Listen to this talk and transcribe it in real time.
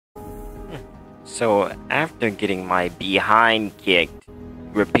So, after getting my behind kicked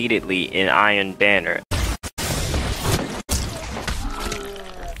repeatedly in Iron Banner,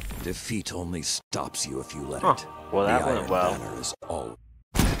 Defeat only stops you if you let huh, it. well The that Iron went well. Banner is all.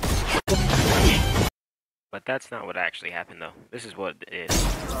 But that's not what actually happened though. This is what it is.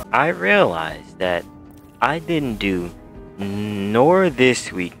 I realized that I didn't do nor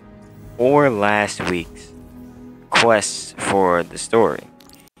this week or last week's quests for the story.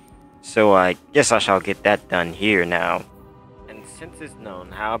 So I guess I shall get that done here now. And since it's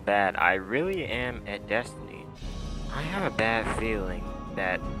known how bad I really am at Destiny, I have a bad feeling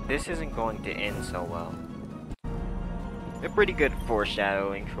that this isn't going to end so well. A pretty good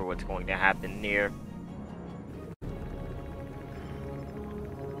foreshadowing for what's going to happen near.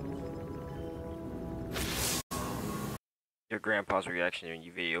 Your grandpa's reaction when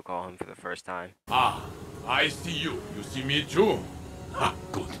you video call him for the first time. Ah, I see you. You see me too? Ha,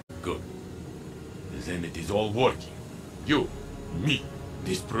 good, good. Then it is all working. You, me,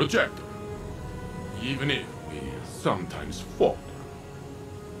 this projector. Even if we sometimes falter.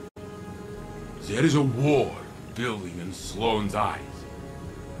 There is a war building in Sloane's eyes.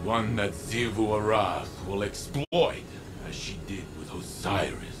 One that Xivu Arath will exploit, as she did with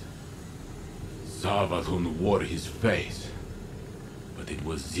Osiris. Savathun wore his face, but it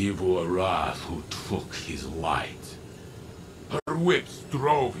was Xivu Arath who took his light. Her whips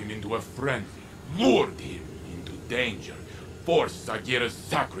drove him into a frenzy, lured him into danger, forced Sagira's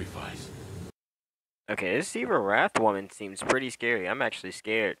sacrifice. Okay, this Siva Wrath woman seems pretty scary. I'm actually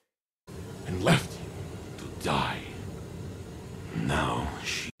scared. And left him to die. Now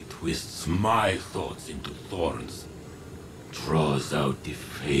she twists my thoughts into thorns, draws out the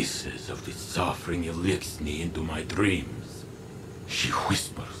faces of the suffering Elixni into my dreams. She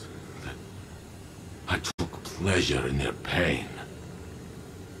whispers that I took pleasure in their pain.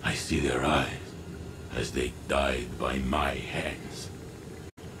 I see their eyes as they died by my hands,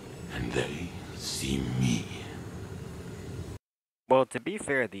 and they see me. Well, to be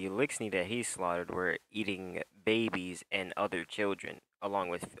fair, the Elixni that he slaughtered were eating babies and other children, along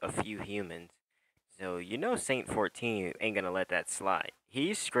with a few humans. So, you know Saint 14 ain't gonna let that slide.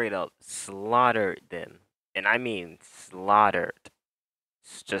 He straight up slaughtered them. And I mean slaughtered.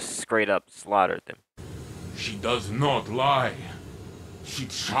 Just straight up slaughtered them. She does not lie. She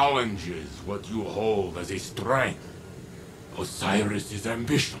challenges what you hold as a strength. Osiris'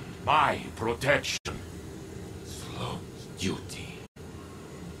 ambition, my protection. Sloane's duty.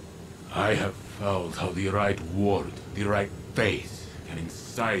 I have felt how the right word, the right face, can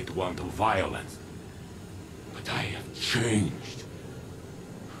incite one to violence. But I have changed.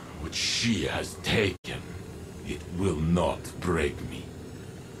 What she has taken, it will not break me.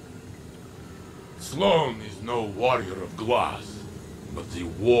 Sloane is no warrior of glass, but the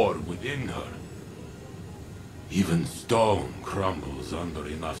war within her. Even stone crumbles under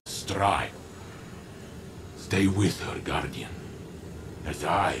enough strife. Stay with her, Guardian, as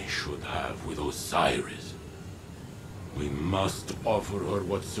I should have with Osiris. We must offer her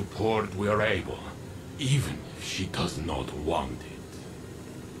what support we are able, even if she does not want it.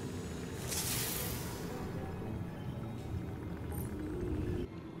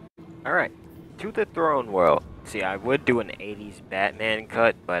 Alright, to the throne world. See, I would do an 80s Batman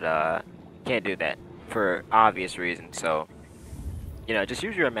cut, but can't do that for obvious reasons, so you know, just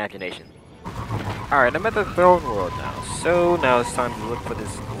use your imagination. Alright, I'm at the throne world now, so now it's time to look for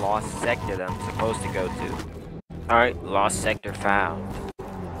this lost sector that I'm supposed to go to. Alright, lost sector found.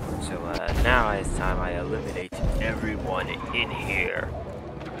 So now it's time I eliminate everyone in here.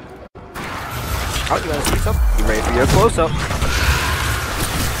 Oh, you wanna see something? You ready for your close-up?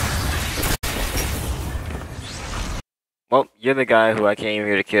 Well, you're the guy who I came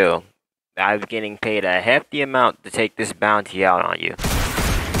here to kill. I'm getting paid a hefty amount to take this bounty out on you.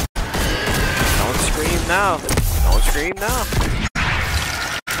 Don't scream now. Don't scream now.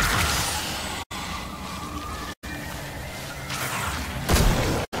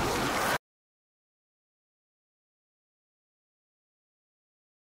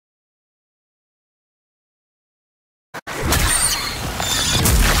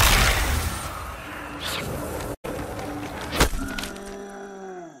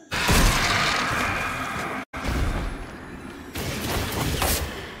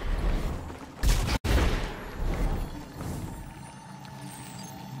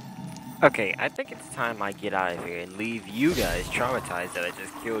 Okay, I think it's time I get out of here and leave you guys traumatized that I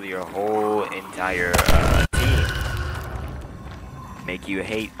just killed your whole entire team. Make you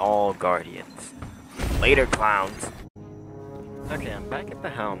hate all Guardians. Later, clowns. Okay, I'm back at the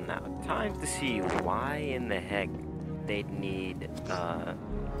helm now. Time to see why in the heck they'd need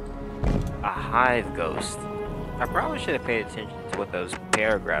A hive ghost. I probably should have paid attention to what those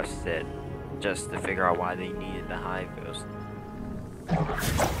paragraphs said, just to figure out why they needed the hive ghost.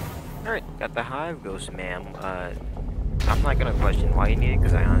 Alright, got the hive ghost, ma'am. I'm not gonna question why you need it,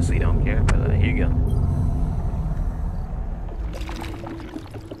 because I honestly don't care, but here you go.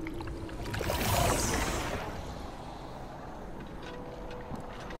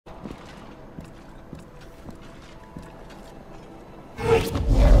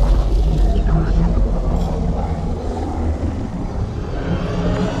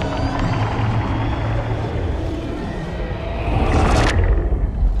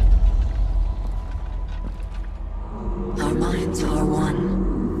 Our minds are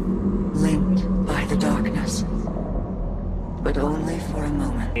one, linked by the darkness, but only for a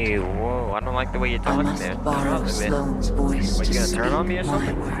moment. Hey, whoa, I don't like the way you're I talking must there. borrow Sloane's voice What, to you gonna speak turn on me or my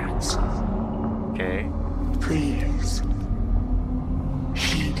something? words. Okay. Please,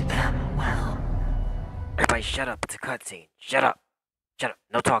 heed them well. Everybody shut up, it's a cutscene. Shut up. Shut up.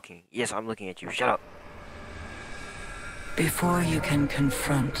 No talking. Yes, I'm looking at you. Shut up. Before you can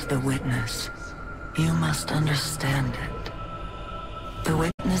confront the witness, you must understand it. The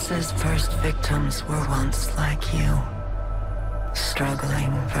witness's first victims were once like you,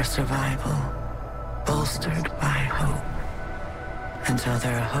 struggling for survival, bolstered by hope, until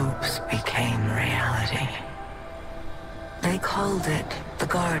their hopes became reality. They called it the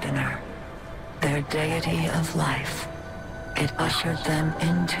Gardener, their deity of life. It ushered them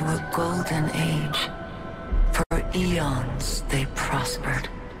into a golden age. For eons they prospered,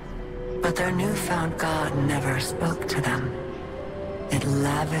 but their newfound god never spoke to them. It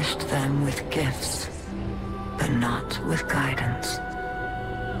lavished them with gifts, but not with guidance.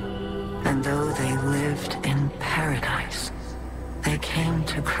 And though they lived in paradise, they came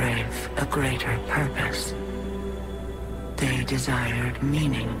to crave a greater purpose. They desired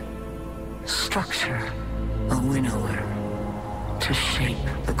meaning, structure, a winnower, to shape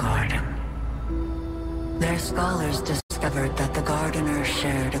the garden. Their scholars discovered that the Gardener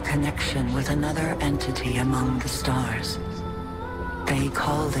shared a connection with another entity among the stars. They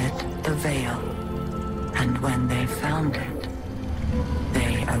called it the Veil, and when they found it,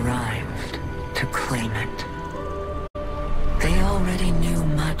 they arrived to claim it. They already knew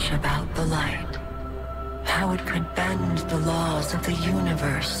much about the light, how it could bend the laws of the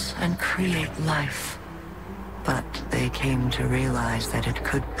universe and create life. But they came to realize that it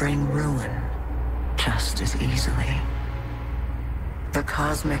could bring ruin just as easily. The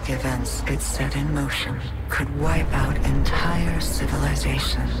cosmic events it set in motion could wipe out entire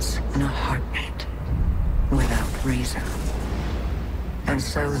civilizations in a heartbeat, without reason. And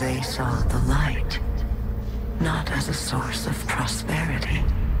so they saw the light, not as a source of prosperity,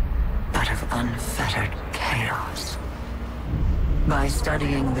 but of unfettered chaos. By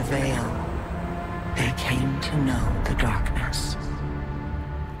studying the Veil, they came to know the darkness.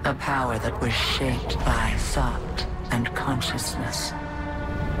 A power that was shaped by thought and consciousness.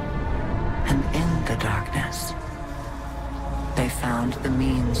 And in the darkness, they found the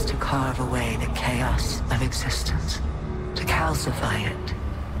means to carve away the chaos of existence, to calcify it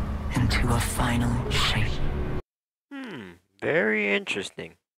into a final shape. Very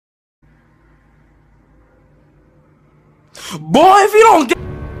interesting. Boy, if you don't get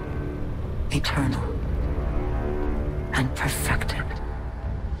Eternal and perfected.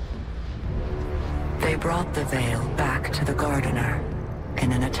 They brought the Veil back to the Gardener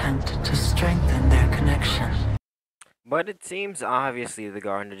in an attempt to strengthen their connection. But it seems obviously the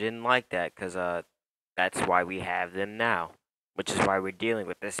Gardener didn't like that, because that's why we have them now. Which is why we're dealing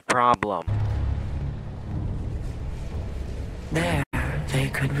with this problem. There, they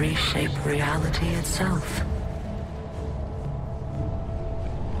could reshape reality itself.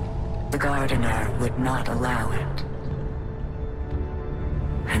 The Gardener would not allow it.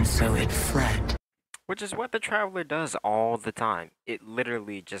 And so it fled. Which is what the Traveler does all the time. It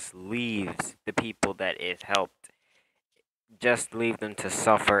literally just leaves the people that it helped. Just leave them to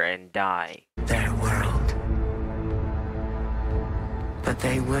suffer and die. Their world. But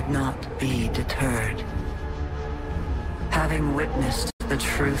they would not be deterred. Having witnessed the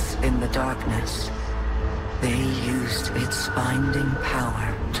truth in the darkness, they used its binding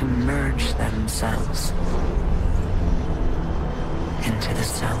power to merge themselves into the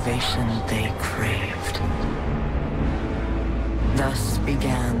salvation they craved. Thus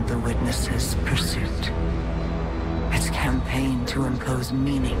began the Witness's pursuit. Its campaign to impose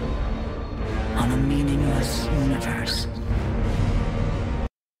meaning on a meaningless universe.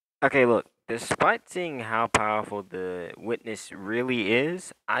 Okay, look. Despite seeing how powerful the Witness really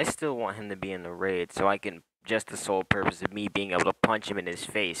is, I still want him to be in the raid so I can just the sole purpose of me being able to punch him in his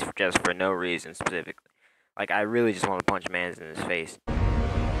face just for no reason specifically. Like, I really just want to punch Mans in his face.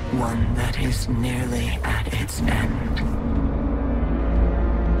 One that is nearly at its end.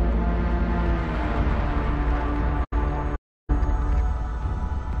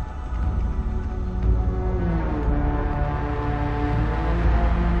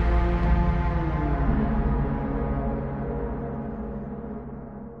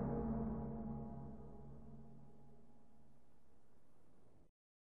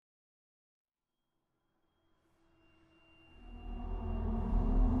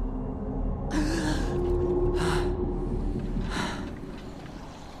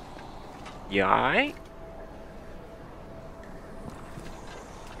 You alright?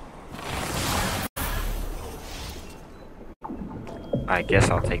 I guess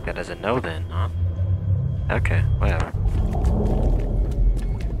I'll take that as a no then, huh? Okay, whatever.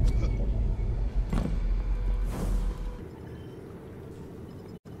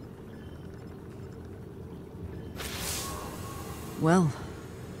 Well,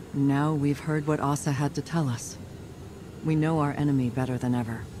 now we've heard what Asa had to tell us. We know our enemy better than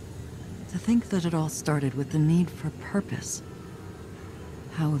ever. To think that it all started with the need for purpose.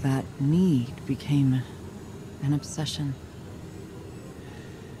 How that need became an obsession.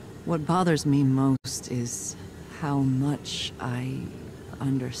 What bothers me most is how much I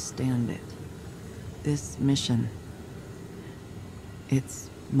understand it. This mission, it's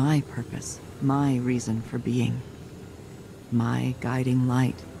my purpose, my reason for being, my guiding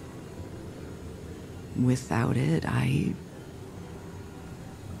light. Without it,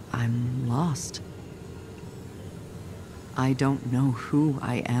 I'm lost. I don't know who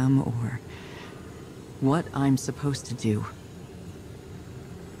I am or what I'm supposed to do.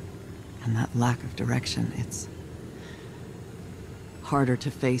 And that lack of direction, it's harder to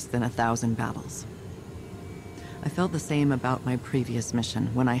face than 1,000 battles. I felt the same about my previous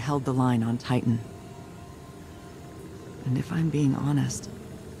mission when I held the line on Titan. And if I'm being honest,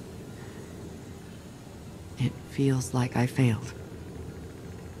 it feels like I failed.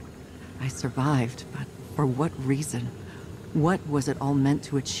 I survived, but for what reason? What was it all meant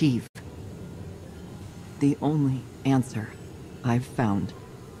to achieve? The only answer I've found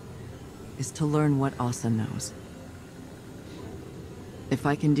is to learn what Asa knows. If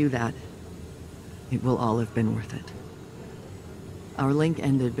I can do that, it will all have been worth it. Our link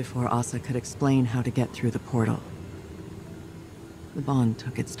ended before Asa could explain how to get through the portal. The bond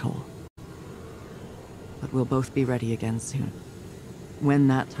took its toll. But we'll both be ready again soon. When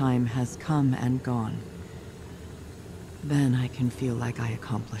that time has come and gone, then I can feel like I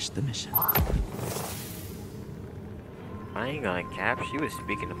accomplished the mission. I ain't gonna cap. She was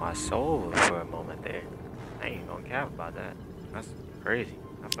speaking to my soul for a moment there. I ain't gonna cap about that. That's crazy.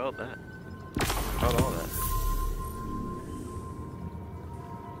 I felt that. I felt all that.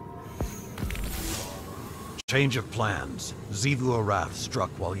 Change of plans. Xivu Arath struck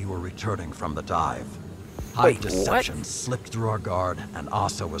while you were returning from the dive. Hive deception slipped through our guard, and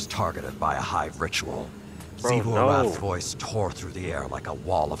Asa was targeted by a Hive ritual. Xivu Arath's voice tore through the air like a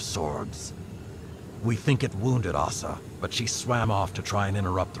wall of swords. We think it wounded Asa, but she swam off to try and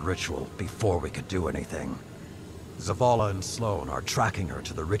interrupt the ritual before we could do anything. Zavala and Sloane are tracking her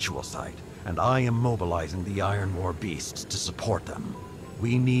to the ritual site, and I am mobilizing the Iron War beasts to support them.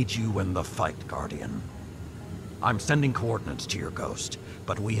 We need you in the fight, Guardian. I'm sending coordinates to your ghost,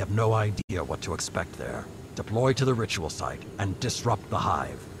 but we have no idea what to expect there. Deploy to the ritual site and disrupt the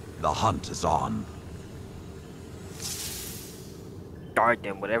Hive. The hunt is on.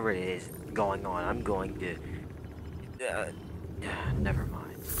 Guardian, whatever it is going on, I'm going to... never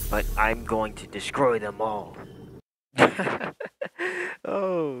mind. But I'm going to destroy them all.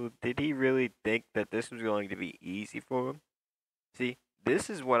 Oh, did he really think that this was going to be easy for him? See, this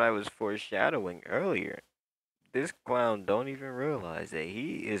is what I was foreshadowing earlier. This clown don't even realize that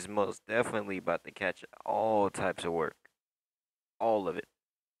he is most definitely about to catch all types of work. All of it.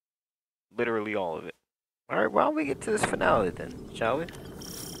 Literally all of it. Alright, why don't we get to this finale then, shall we?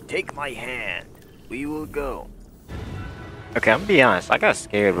 Take my hand. We will go. Okay, I'm gonna be honest. I got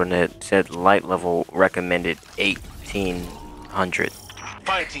scared when it said light level recommended 1800.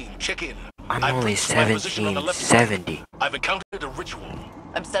 Fire team, check in. I'm only 1770. I've encountered a ritual.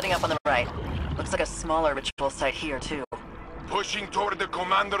 I'm setting up on the right. Looks like a smaller ritual site here, too. Pushing toward the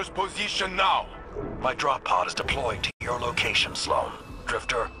commander's position now. My drop pod is deployed to your location, Sloane.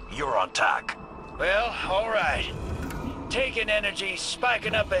 Drifter, you're on tack. Well, alright. Taking energy,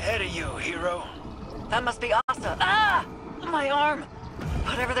 spiking up ahead of you, hero. That must be Asa. Ah! My arm!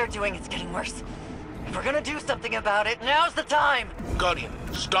 Whatever they're doing, it's getting worse. If we're gonna do something about it, now's the time! Guardian,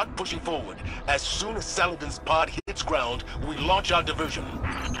 start pushing forward. As soon as Saladin's pod hits ground, we launch our diversion.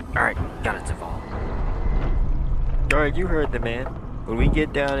 Alright, got it, Zaval. Alright, you heard the man. When we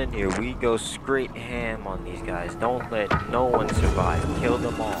get down in here, we go straight ham on these guys. Don't let no one survive. Kill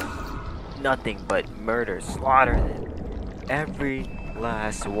them all. Nothing but murder. Slaughter them. Every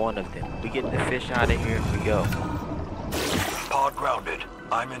last one of them. We get the fish out of here and we go. Pod grounded.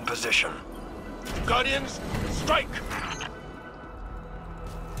 I'm in position. Guardians, strike!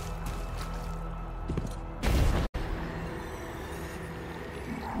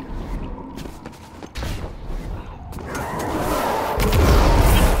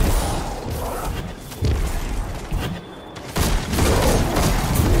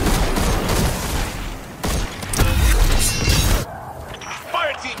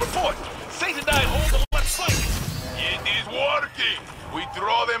 Fire team, report! Satan and I hold the left flank! It is working! We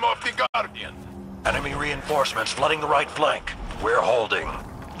throw them off the Guardian! Enemy reinforcements flooding the right flank. We're holding.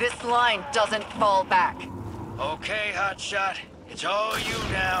 This line doesn't fall back. Okay, hotshot. It's all you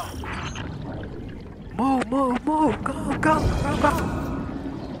now. Move, move, move. Go, go, go, go.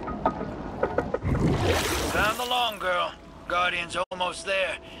 Found the long girl. Guardian's almost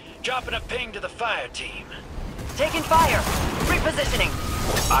there. Dropping a ping to the fire team. Taking fire! Repositioning!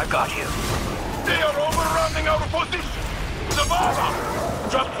 I've got you. They are overrunning our position! Zavala!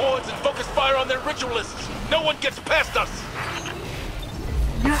 Drop horns and focus fire on their ritualists! No one gets past us!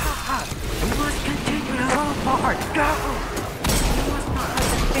 Yeah! We must continue to move forward. Go! We must not let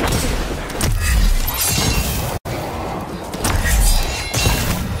them finish it.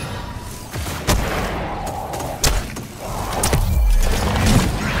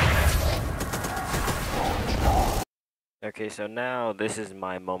 Okay, so now this is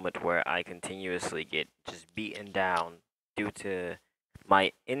my moment where I continuously get just beaten down due to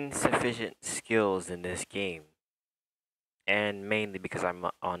my insufficient skills in this game. And mainly because I'm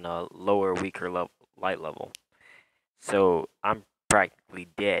on a lower, weaker light level. So I'm practically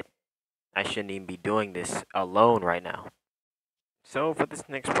dead. I shouldn't even be doing this alone right now. So for this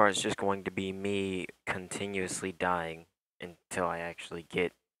next part, it's just going to be me continuously dying until I actually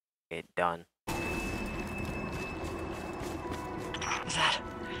get it done. Is that...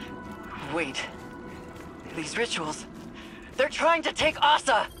 Wait. These rituals... They're trying to take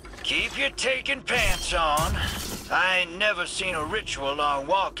Asa! Keep your taking pants on. I ain't never seen a ritual our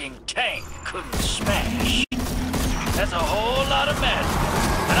walking tank couldn't smash. That's a whole lot of magic.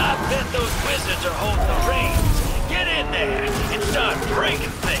 And I bet those wizards are holding the reins. Get in there and start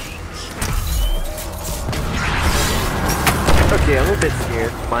breaking things. Okay, I'm a bit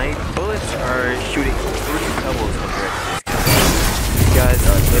scared. My bullets are shooting 3 pebbles in directions. These guys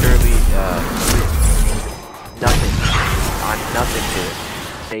are literally, nothing. I'm nothing to it.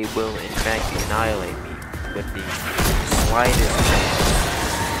 They will, in fact, annihilate me with the slightest chance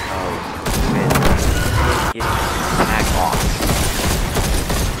of getting an attack off.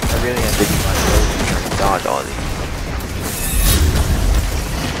 I really have to be my nose trying to dodge all these.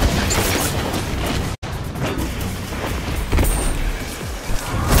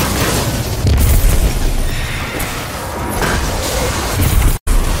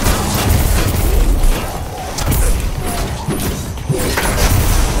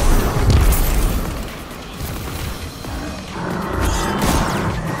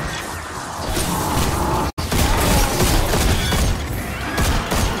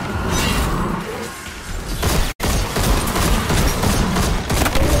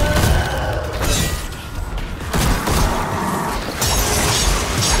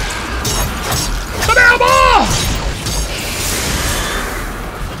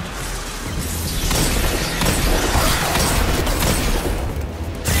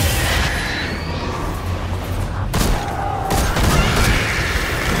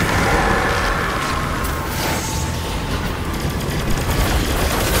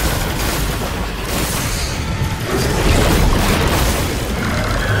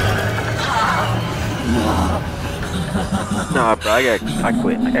 Nah, bro, I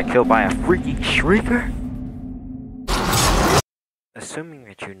quit. I got killed by a freaking shrieker? Assuming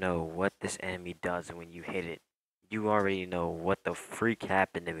that you know what this enemy does when you hit it, you already know what the freak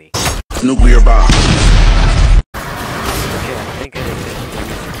happened to me. Nuclear bomb. Okay, I think I did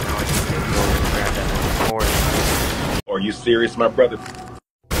now I just need to go and grab that horse. Are you serious, my brother?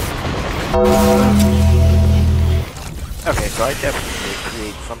 Okay, so I definitely need to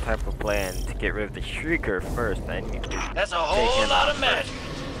create some type of plan to get rid of the shrieker first. I need to That's a take whole him lot out of magic.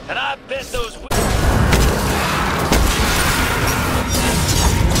 And I bet those...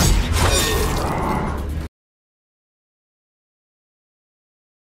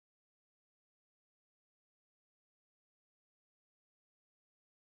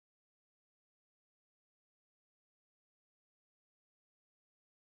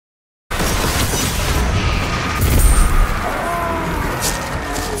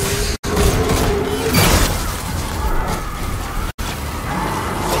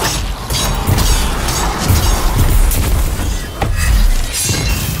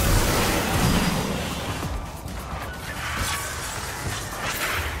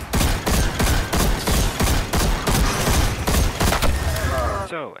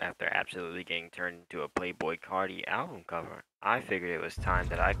 absolutely getting turned into a Playboy Cardi album cover. I figured it was time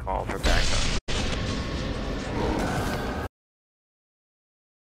that I called for backup.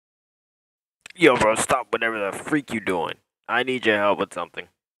 Yo, bro, stop whatever the freak you doing. I need your help with something.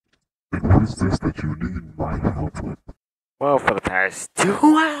 And what is this that you need my help with? Well, for the past 2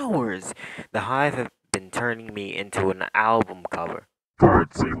 hours, the Hive have been turning me into an album cover.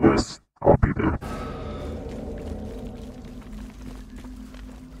 Alright, say less. I'll be there.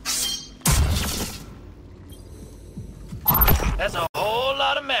 That's a whole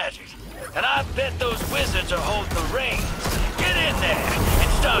lot of magic. And I bet those wizards are holding the reins. Get in there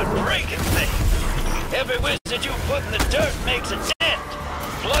and start breaking things. Every wizard you put in the dirt makes a dent.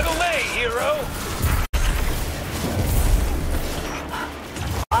 Plug away, hero.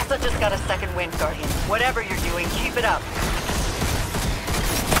 Asa just got a second wind, Guardian. Whatever you're doing, keep it up.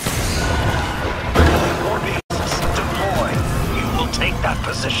 More beasts, deploy. You will take that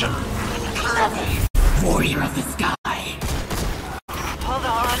position. Clever, warrior of the sky. Hold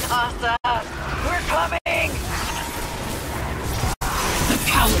on, Asa. We're coming! The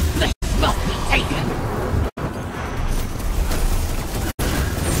coward's place must be taken.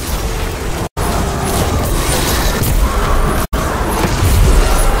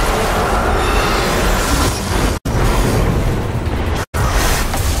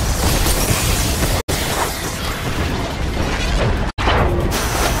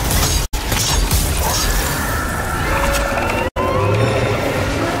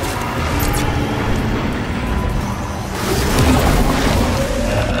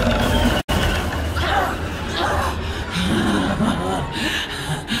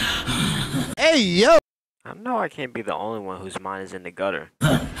 Yo! I know I can't be the only one whose mind is in the gutter.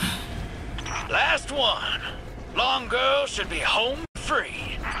 Last one. Long girl should be home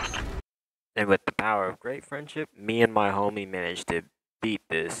free. And with the power of great friendship, me and my homie managed to beat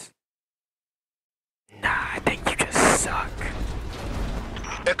this. Nah, I think you just suck.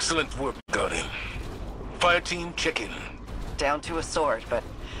 Excellent work, Guardian. Fire team, check in. Down to a sword, but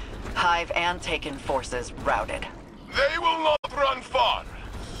Hive and Taken forces routed. They will not run far.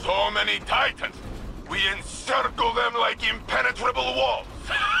 So many Titans. We encircle them like impenetrable walls.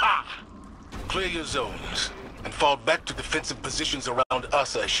 Ha! Clear your zones and fall back to defensive positions around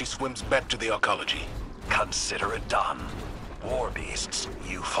Asa as she swims back to the arcology. Consider it done. War beasts,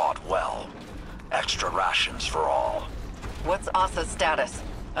 you fought well. Extra rations for all. What's Asa's status?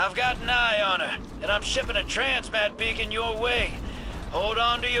 I've got an eye on her, and I'm shipping a transmat beacon your way. Hold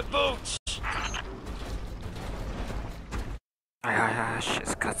on to your boots.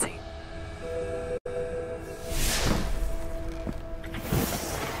 Shit's cutscene.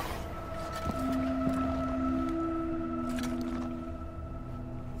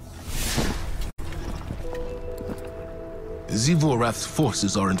 Zivorath's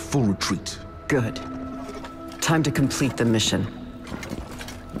forces are in full retreat. Good. Time to complete the mission.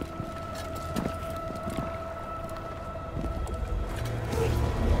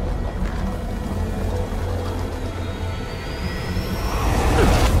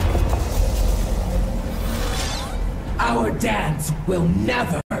 Our dance will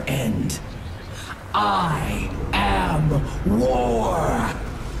never end. I am war.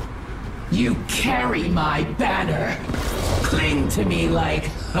 You carry my banner. Cling to me like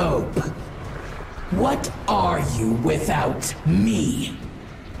hope. What are you without me?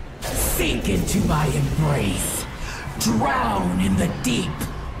 Sink into my embrace. Drown in the deep.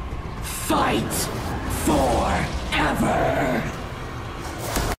 Fight forever.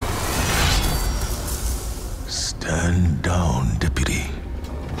 Stand down, Deputy.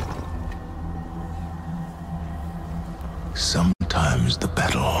 Sometimes the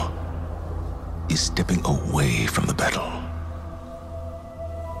battle is stepping away from the battle.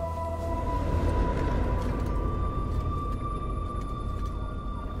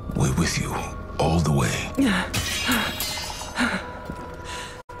 We're with you all the way.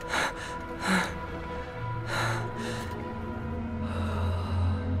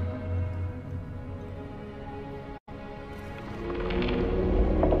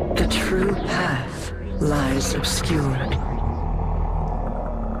 The true path lies obscured,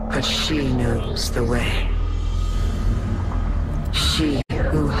 but she knows the way. She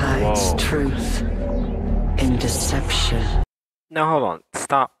who hides truth in deception. Now hold on,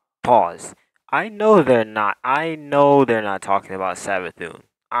 stop, pause. I know they're not talking about Savathun.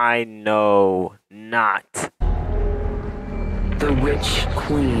 I know not. The Witch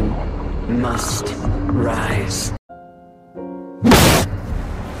Queen must rise.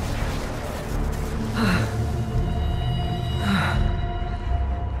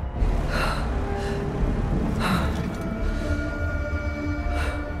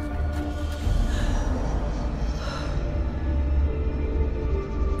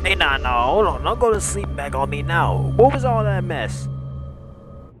 Hey, nah, hold on. Don't go to sleep back on me now. What was all that mess?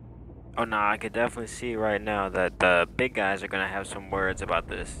 Oh, nah, I could definitely see right now that the big guys are gonna have some words about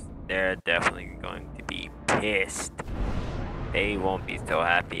this. They're definitely going to be pissed. They won't be so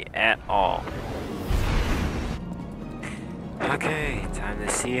happy at all. Okay, time to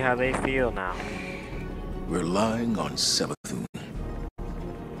see how they feel now. We're lying on Savathun.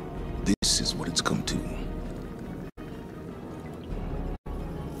 This is what it's come to.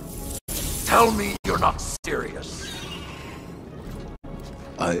 Tell me you're not serious.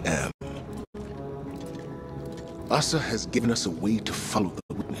 I am. Asa has given us a way to follow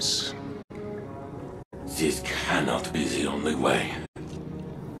the witness. This cannot be the only way.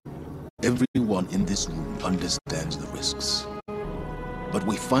 Everyone in this room understands the risks. But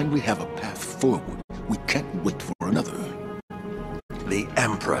we finally have a path forward. We can't wait for another. The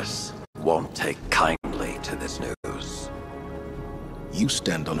Empress won't take kindly to this news. You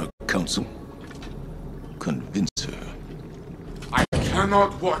stand on her counsel. Convince her. I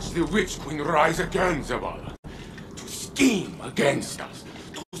cannot watch the Witch Queen rise again, Zavala. To scheme against us.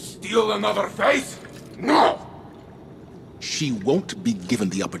 To steal another face? No! She won't be given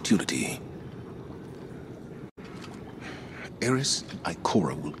the opportunity. Eris and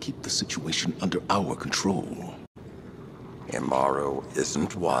Ikora will keep the situation under our control. Imaru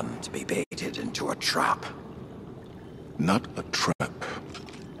isn't one to be baited into a trap. Not a trap.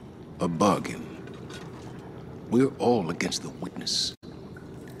 A bargain. We're all against the witness.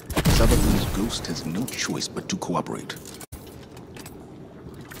 Savathun's ghost has no choice but to cooperate.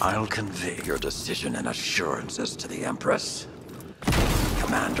 I'll convey your decision and assurances to the Empress.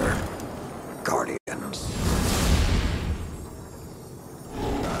 Commander, Guardians.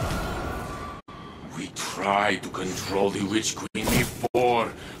 We tried to control the Witch Queen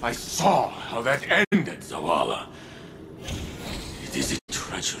before. I saw how that ended, Zavala. It is a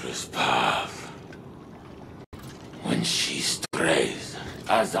treacherous path. When she strays,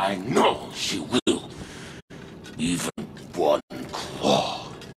 as I know she will, even one claw.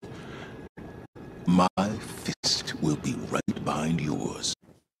 My fist will be right behind yours.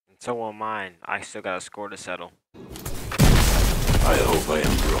 And so will mine. I still got a score to settle. I hope I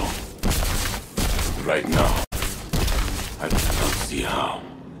am wrong. Right now, I cannot see how.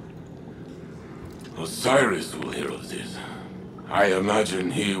 Osiris will hear of this. I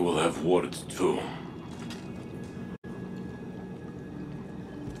imagine he will have words too.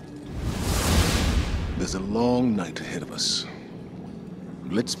 There's a long night ahead of us.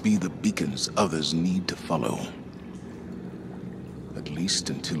 Let's be the beacons others need to follow. At least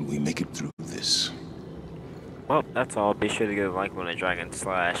until we make it through this. Well, that's all. Be sure to give a like when a dragon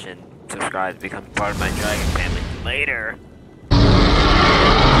slash and subscribe to become part of my dragon family later.